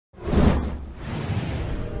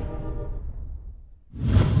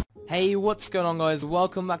Hey, what's going on, guys?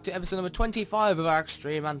 Welcome back to episode number 25 of our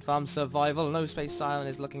Extreme Ant Farm Survival. No Space Silent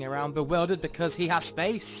is looking around bewildered because he has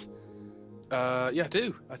space. Yeah, I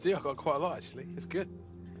do. I've got quite a lot, actually. It's good.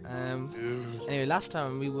 Anyway, last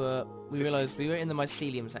time we realised we were in the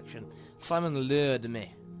mycelium section. Simon lured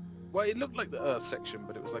me. Well, it looked like the Earth section,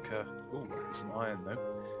 but it was like a... Ooh, some iron, though.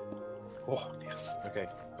 Oh, yes. Okay.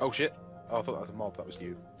 Oh, shit. Oh, I thought that was a mob. That was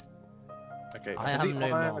you. Okay. I have no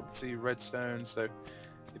iron, mob. I can see redstone, so...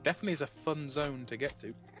 It definitely is a fun zone to get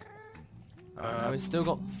to. We still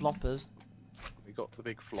got floppers. We got the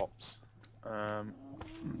big flops.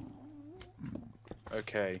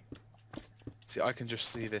 Okay. See, I can just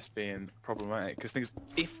see this being problematic, because things...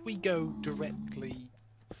 If we go directly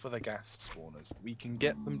for the gas spawners, we can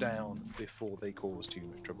get them down before they cause too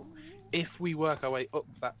much trouble. If we work our way up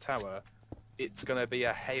that tower, it's going to be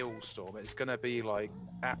a hailstorm. It's going to be, like,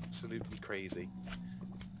 absolutely crazy.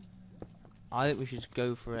 I think we should just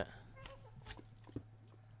go for it.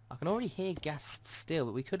 I can already hear gas still,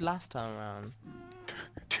 but we could last time around.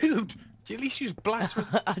 Dude, you at least use blast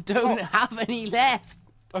resistant. I don't have any left.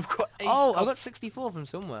 I've got 8. Oh, I got 64 from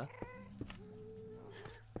somewhere.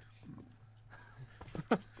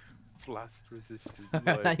 Blast resistant. You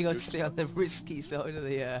got to stay on the risky side of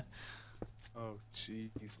the Oh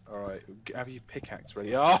jeez. Alright, have your pickaxe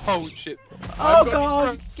ready? Oh shit. Oh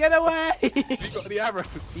god, get away! You got any arrows?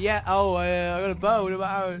 Yeah, oh, I got a bow. What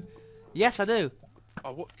about arrows? Yes, I do.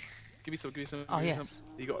 Oh, what? Give me some, Oh, give me yes. some.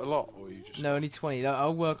 You got a lot, or you just... No, only 20.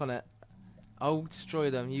 I'll work on it. I'll destroy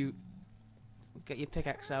them. You get your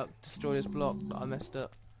pickaxe out, destroy this block that I messed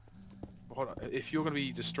up. Hold on, if you're going to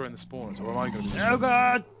be destroying the spawners, or am I going to be Oh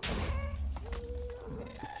god!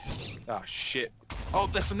 Ah, shit. Oh,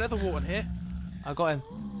 there's some nether wart in here. I got him.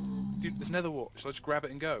 Dude, there's nether wart. Shall I just grab it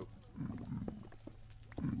and go?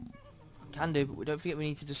 Can do, but we don't forget we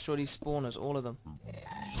need to destroy these spawners, all of them.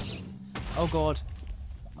 Oh god.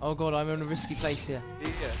 Oh god, I'm in a risky place here.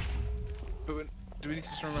 Yeah. But do we need to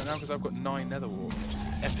destroy them right now? Because I've got 9 nether wart, which is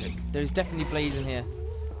epic. There's definitely blaze in here.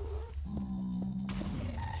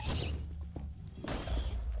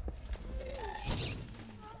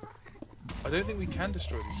 I don't think we can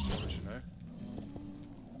destroy these spawners, you know.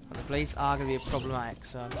 The blaze are going to be problematic,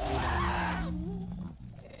 so...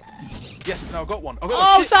 Yes, no, I got one. I got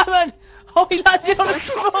Oh, one. Simon! Oh, he landed on a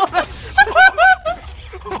spawner!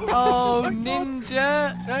 Oh,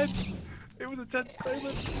 ninja! Tense. It was a tense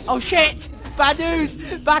moment. Oh shit! Bad news!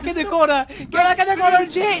 Back in the corner! Get back in the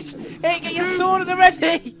corner, shit! Hey, get your sword at the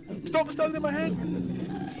ready! Stop standing in my head!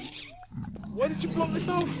 Why did you block this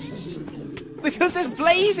off? Because there's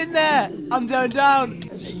blaze in there! I'm down.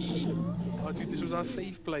 Oh dude, this was our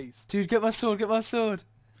safe place. Dude, get my sword, get my sword.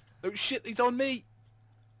 Oh shit, he's on me!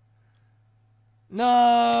 No!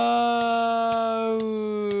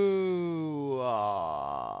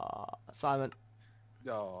 Oh, Simon,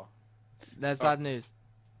 Oh. there's bad news.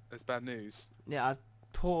 That's bad news. Yeah, our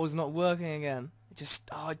portal's not working again. It just,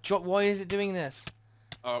 oh, it dropped. Why is it doing this?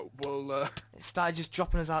 Oh, well, It started just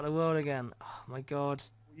dropping us out of the world again. Oh my god.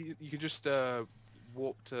 you can just,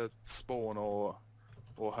 warp to spawn or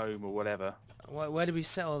home or whatever. Where did we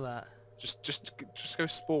settle that? Just go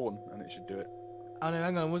spawn and it should do it. Oh no,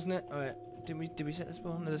 hang on, wasn't it? Alright, did we set the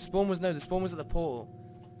spawn? No, the spawn was at the portal.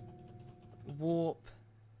 Warp,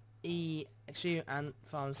 E, Extreme Ant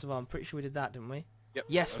Farm Survival. I'm pretty sure we did that, didn't we? Yep.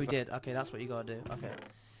 Yes, we did. Okay, that's what you gotta do. Okay.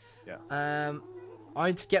 Yeah. I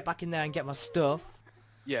need to get back in there and get my stuff.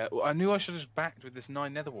 Yeah, well, I knew I should have just backed with this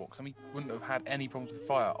 9 nether wart, because we wouldn't have had any problems with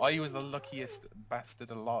fire. I was the luckiest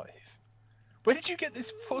bastard alive. Where did you get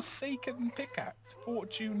this forsaken pickaxe?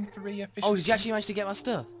 Fortune 3 efficiency. Oh, did you actually manage to get my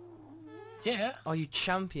stuff? Yeah. Oh, you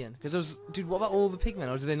champion. Because those... Dude, what about all the pigmen?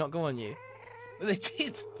 Or did they not go on you? They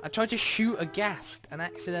did. I tried to shoot a ghast and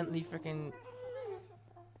accidentally freaking...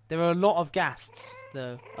 There are a lot of ghasts,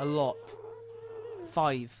 though. A lot.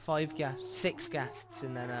 5 ghasts. 6 ghasts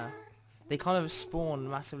in there now. They kind of spawn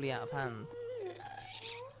massively out of hand.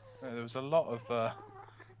 No, there was a lot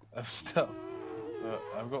of stuff.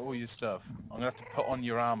 I've got all your stuff. I'm gonna have to put on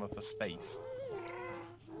your armor for space.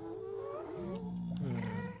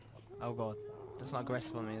 Oh god. That's not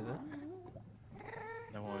aggressive on me, is it?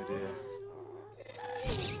 No idea.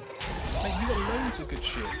 Mate, you got loads of good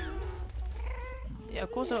shit. Yeah,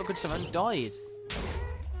 of course I got good stuff. I died.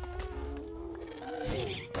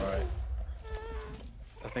 Alright.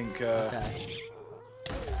 I think, Okay.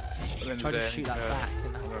 Try to shoot that back.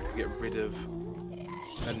 I'm gonna have to get rid of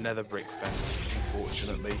a nether brick fence,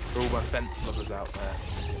 unfortunately. For all my fence lovers out there,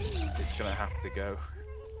 it's gonna have to go.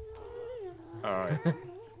 Alright.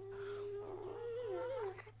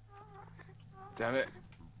 Damn it.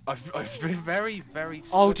 I've been very, very...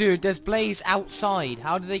 Oh, dude, there's Blaze outside.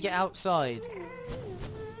 How did they get outside?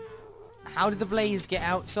 How did the Blaze get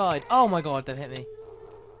outside? Oh my god, they've hit me.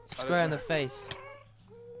 Square in the face.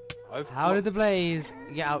 How did the Blaze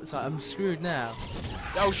get outside? I'm screwed now.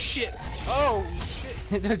 Oh shit! Oh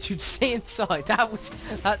shit! Don't you stay inside?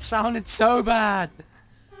 That sounded so bad.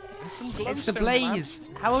 There's some It's the glowstone Blaze.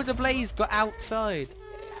 lamps. How have the Blaze got outside?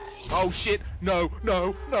 Oh shit! No,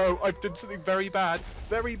 no, no! I've done something very bad.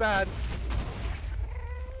 Very bad.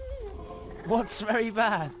 What's very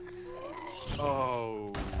bad?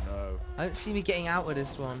 Oh no. I don't see me getting out of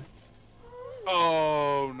this one.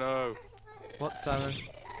 Oh no. What, Simon?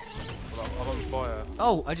 Well, I'm on fire.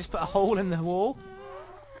 Oh, I just put a hole in the wall.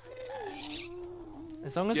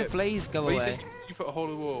 As long as the Blaze go But you away. said you put a hole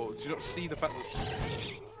in the wall. Do you not see the fact that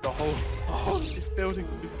the whole... Oh, this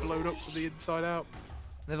building's been blown up from the inside out.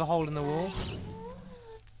 There's a hole in the wall.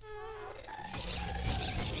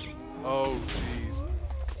 Oh jeez.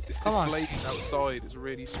 This Come on. Blaze outside is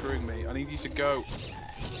really screwing me. I need you to go.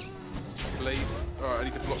 Blaze. Alright, I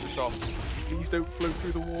need to block this off. Please don't float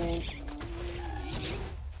through the wall.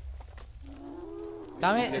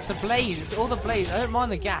 Damn it, it's the Blaze. It's all the Blaze. I don't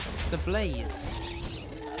mind the gas. It's the Blaze.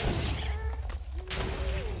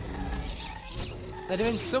 They're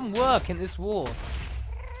doing some work in this wall.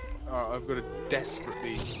 Alright, I've got to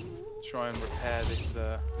desperately try and repair this.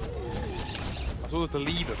 I saw the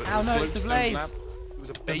lever, but Oh it no, was it's the glowstone Blaze. lamps. It was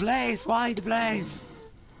a The bait. Blaze. Why the Blaze?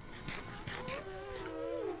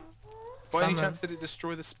 By any Summer. chance did it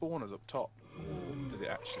destroy the spawners up top? Or did it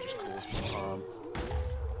actually just cause more harm?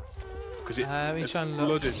 Because it let me has try and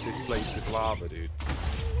look. flooded this place with lava, dude.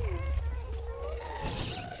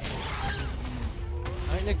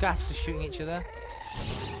 I think the gas is shooting each other.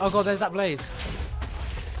 Oh god, there's that Blaze.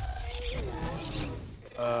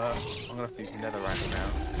 I'm gonna have to use netherrack now.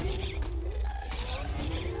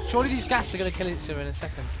 Surely these gas are gonna kill each other in a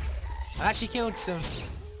second. I actually killed some.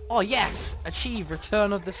 Oh yes! Achieve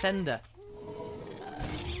return of the sender.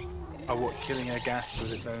 Oh, what, killing a gas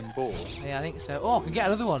with its own ball? Yeah, I think so. Oh, I can get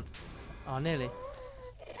another one. Oh, nearly.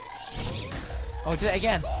 Oh, I did it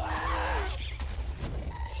again.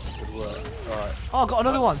 Good work. Alright. Oh, I got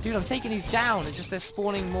another one. Dude, I'm taking these down. It's just they're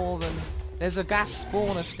spawning more than... There's a gas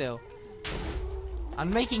spawner still.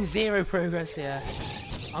 I'm making zero progress here.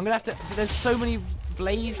 I'm gonna have to... There's so many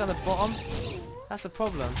Blaze on the bottom. That's the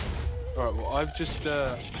problem. Alright, well, I've just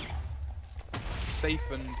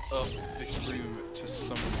safened up this room to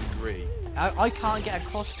some degree. I can't get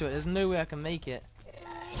across to it. There's no way I can make it.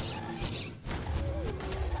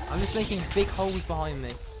 I'm just making big holes behind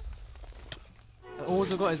me. All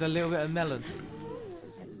I've got is a little bit of melon.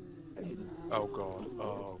 Oh god,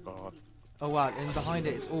 oh god. Oh wow, and behind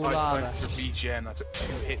it it's all I lava. went to regen, I took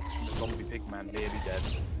 2 hits from the zombie pigman, nearly dead.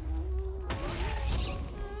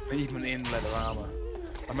 Even in leather armour.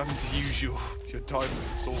 I'm having to use your diamond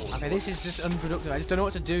sword. Okay, this is just unproductive. I just don't know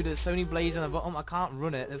what to do. There's so many Blaze on the bottom, I can't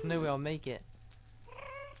run it. There's no way I'll make it.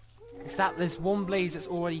 It's that there's one Blaze that's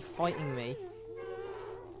already fighting me.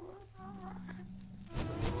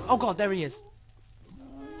 Oh god, there he is.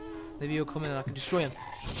 Maybe he'll come in and I can destroy him.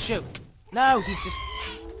 Shoot. No, he's just...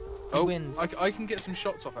 He wins. I can get some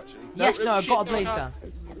shots off actually. Yes, no, I've shit, got a no, Blaze no. down.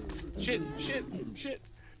 Shit, shit, shit.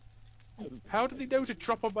 How did they know to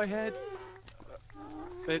drop on my head?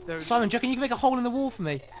 Simon, do you reckon you can make a hole in the wall for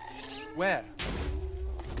me? Where?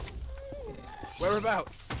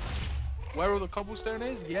 Whereabouts? Where all the cobblestone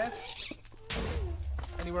is? Yes.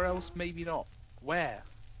 Anywhere else? Maybe not. Where?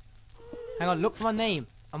 Hang on, look for my name.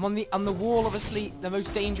 I'm on the wall, obviously, the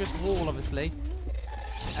most dangerous wall, obviously.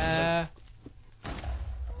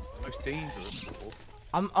 Most dangerous wall.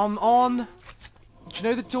 I'm on... Do you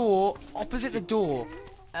know the door? Opposite the door.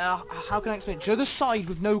 How can I explain it? Do you know the side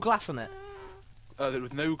with no glass on it?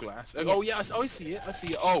 With no glass. Yeah. Oh yeah, I see it. I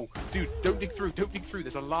see it. Oh, dude, don't dig through. Don't dig through.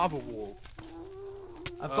 There's a lava wall.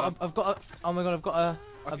 I've got a... Oh my god, I've got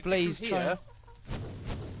a Blaze trying...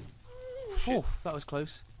 Phew, that was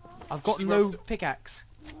close. I've got See no where pickaxe.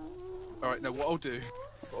 Alright, now what I'll do...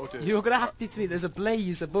 You're gonna have to me. There's a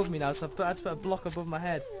Blaze above me now, so I had to put a block above my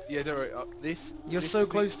head. Yeah, don't worry. This... You're this so is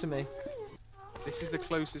close to me. This is the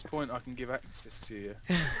closest point I can give access to you.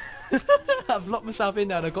 I've locked myself in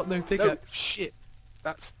now and I've got no No, pickaxe. shit.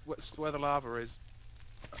 That's where the lava is.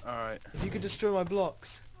 Alright. If you could destroy my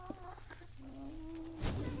blocks.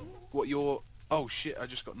 What your... Oh shit, I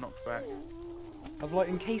just got knocked back. I've like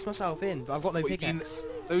encased myself in, but I've got no What, you mean pickaxe.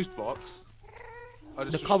 those blocks? I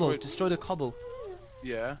The just cobble, destroyed- destroy the cobble.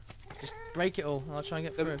 Yeah. Just break it all and I'll try and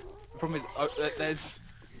get The through. problem is, there's...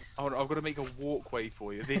 Oh, I've got to make a walkway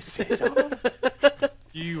for you. This is...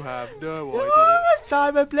 You have no idea. Oh,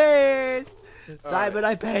 Simon, please! Simon,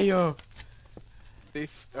 I pay you.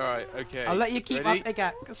 This. All right. Okay. I'll let you keep ready? my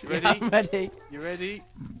pickaxe. Ready? Yeah, I'm ready. You ready?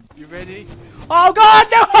 You ready? Oh God,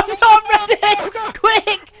 no, I'm not ready!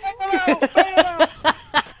 Quick!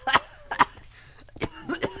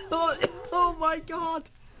 Oh my God!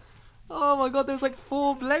 Oh my God, there's like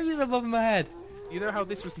 4 blazes above my head. You know how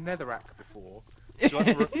this was netherrack before? So I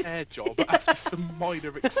have a repair job after some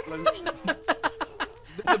minor explosions.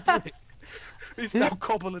 Nether brick. It's now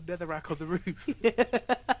cobble and netherrack on the roof.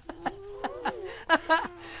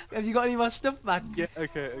 Have you got any more stuff back? Yeah.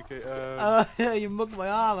 Okay. Okay. You mugged my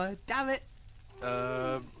armor. Damn it!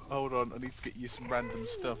 Hold on. I need to get you some random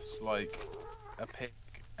stuffs like a pick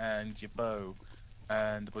and your bow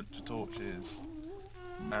and a bunch of torches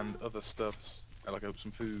and other stuffs and like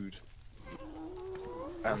some food.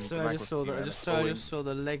 And So I just saw that. I just saw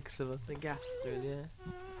the legs of the gas dude. Yeah.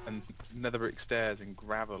 And netherbrick stairs and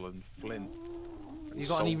gravel and flint. And You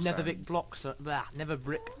got any soul netherbrick sand. blocks?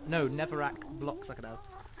 Netherrack blocks I could have.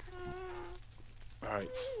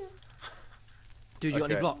 Right. Dude, you got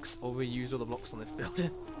any Okay. blocks? Or we use all the blocks on this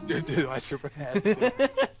building? Dude, I survived.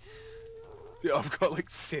 Dude, I've got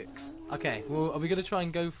like 6. Okay, well, are we gonna try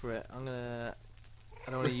and go for it? I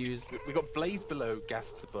don't want to use... We got blaze below,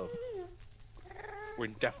 ghasts above. We're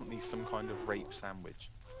in definitely some kind of rape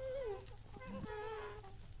sandwich.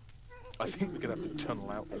 I think we're gonna have to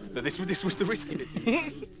tunnel out. But this was the risky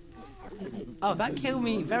bit. Oh, that killed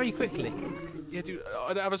me very quickly. Yeah, dude,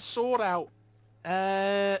 I have a sword out.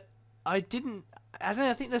 I don't know,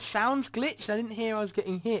 I think the sounds glitched. I didn't hear I was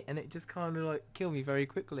getting hit, and it just kind of like killed me very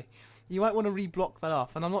quickly. You might want to re-block that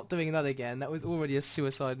off, and I'm not doing that again. That was already a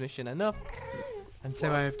suicide mission enough. And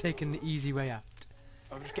so I have taken the easy way out.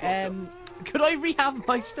 Could I rehab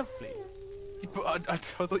my stuff, please? But I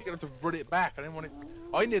thought you were going to have to run it back. I didn't want it...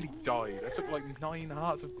 I nearly died. I took like 9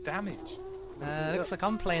 hearts of damage. Looks like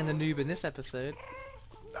I'm playing the noob in this episode.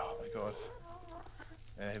 Oh my god.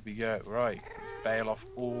 There we go. Right, let's bail off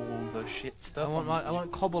all the shit stuff. I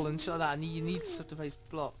want cobble and shit like that. You need stuff to place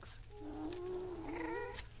blocks.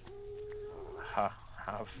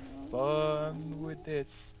 Have fun with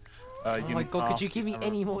this. Oh my god, could you give me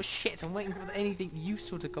any more shit? I'm waiting for anything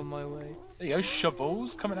useful to come my way. There you go,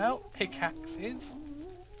 shovels coming out, pickaxes.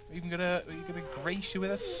 We're gonna grace you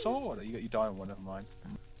with a sword. You got your diamond one, never mind.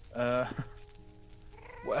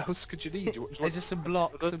 What else could you need? There's just some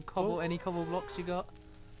blocks, some cobble, any cobble blocks you got?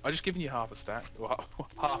 I just given you half a stack, or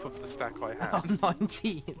half of the stack I Oh, have.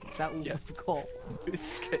 19. Is that all Yeah. I've got?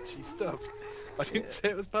 It's sketchy stuff. I didn't say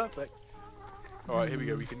it was perfect. Alright, here we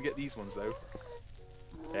go. We can get these ones though.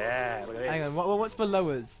 Yeah, look at this. Hang on, what's below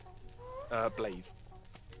us? Blaze.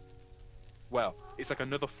 Well, it's like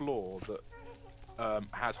another floor that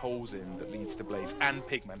has holes in that leads to blaze and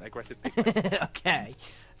pigment, aggressive pigment. Okay,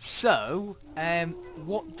 so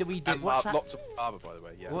what do we do? And What's lots of lava, by the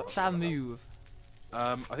way. Yeah. What's our move?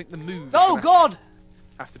 I think the move. is Oh gonna God!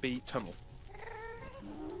 Have to be tunnel.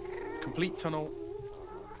 Complete tunnel.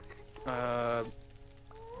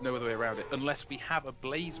 No other way around it. Unless we have a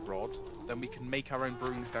blaze rod, then we can make our own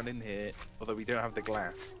brewing stand in here. Although we don't have the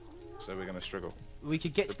glass, so we're gonna struggle. We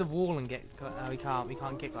could get to the wall and get. We can't. We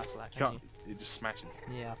can't get glass like that. Can It just smashes.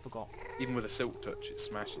 you? Yeah, I forgot. Even with a silk touch, it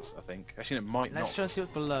smashes. I think. Actually, it might Let's not. try and see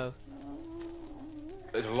what's below.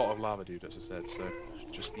 There's a lot of lava, dude, as I said. So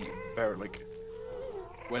just be very like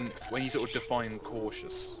when you sort of define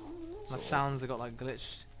cautious. My sort of. sounds have got like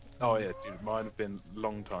glitched. Oh yeah, dude, mine have been a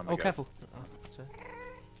long time ago. Oh, careful. Oh, sorry.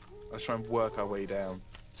 Let's try and work our way down,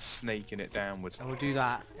 snaking it downwards. And we'll do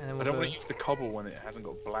that, and then I we'll don't go. want to use the cobble when it hasn't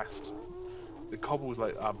got blast. The cobble's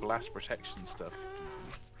like our blast protection stuff.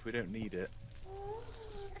 If we don't need it.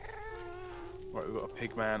 Right, we've got a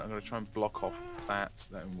pig man. I'm going to try and block off that.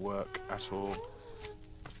 That won't work at all.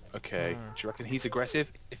 Okay, do you reckon he's aggressive?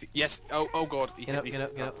 Yes. Oh god. He Get hit up, me. get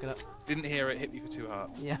up, get up, get up. Didn't hear it. Hit me for 2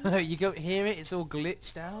 hearts. Yeah, no, you don't hear it. It's all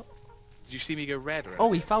glitched out. Did you see me go red or anything?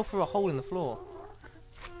 Oh, he fell through a hole in the floor.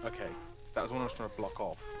 Okay, that was one I was trying to block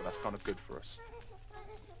off, but that's kind of good for us.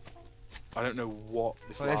 I don't know what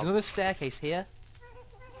this. Well, there's another staircase here,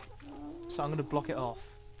 so I'm going to block it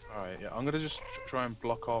off. Alright, yeah, I'm gonna just try and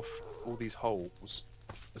block off all these holes,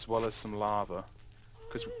 as well as some lava,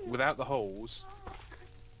 because without the holes,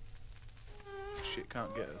 shit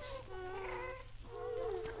can't get us.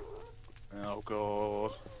 Oh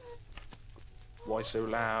god. Why so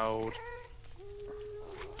loud?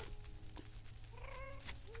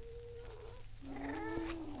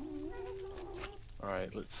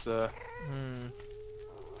 Alright, let's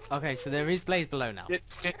Okay, so there is blaze below now.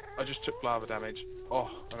 I just took lava damage. Oh,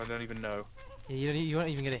 and I don't even know. You aren't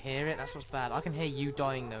even going to hear it. That's what's bad. I can hear you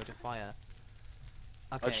dying though to fire.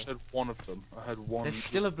 Okay. I just heard one of them. I heard one. There's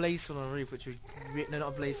still a blaze spawn on the roof, which we... No, not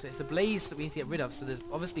a blaze spawn. It's the blaze that we need to get rid of. So there's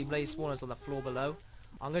obviously blaze spawners on the floor below.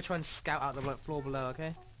 I'm going to try and scout out the floor below,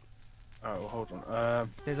 okay? Oh, hold on.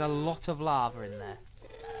 There's a lot of lava in there.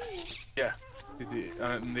 Yeah.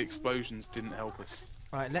 And the explosions didn't help us.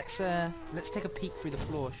 Right, let's take a peek through the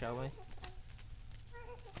floor, shall we?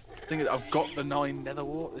 I think I've got the 9 nether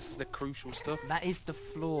wart. This is the crucial stuff. That is the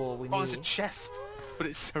floor we Oh, need. there's a chest, but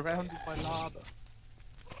it's surrounded by lava.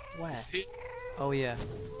 Where? It's here. Oh yeah.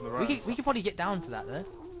 On the right We could probably get down to that though.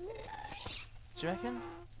 Do you reckon?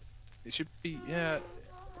 It should be, yeah,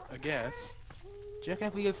 I guess. Do you reckon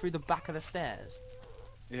if we go through the back of the stairs?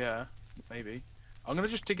 Yeah, maybe. I'm gonna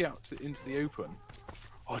just dig out into the open.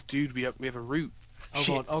 Oh, dude, we have a route. Oh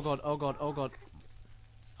Shit. god, oh god, oh god, oh god.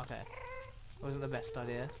 Okay. Wasn't the best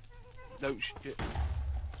idea. No shit.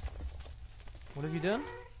 What have you done?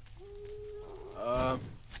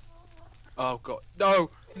 Oh god, no,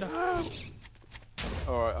 no.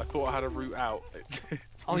 All right, I thought I had a route out.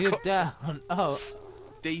 Oh, We've you're got down. Oh.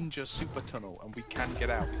 Danger super tunnel, and we can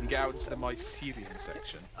get out. We can get out into the mycelium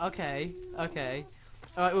section. Okay, okay.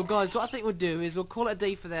 Alright, well guys, what I think we'll do is we'll call it a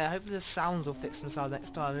day for there. Hopefully the sounds will fix themselves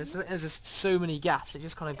next time. There's just so many gas, it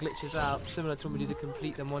just kind of glitches out, similar to when we do the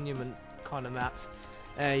Complete the Monument kind of maps.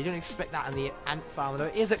 You don't expect that in the Ant Farm, though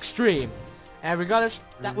it is extreme. Regardless,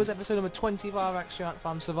 that was episode number 20 of our Extra Ant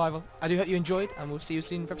Farm Survival. I do hope you enjoyed, and we'll see you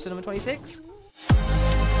soon for episode number 26.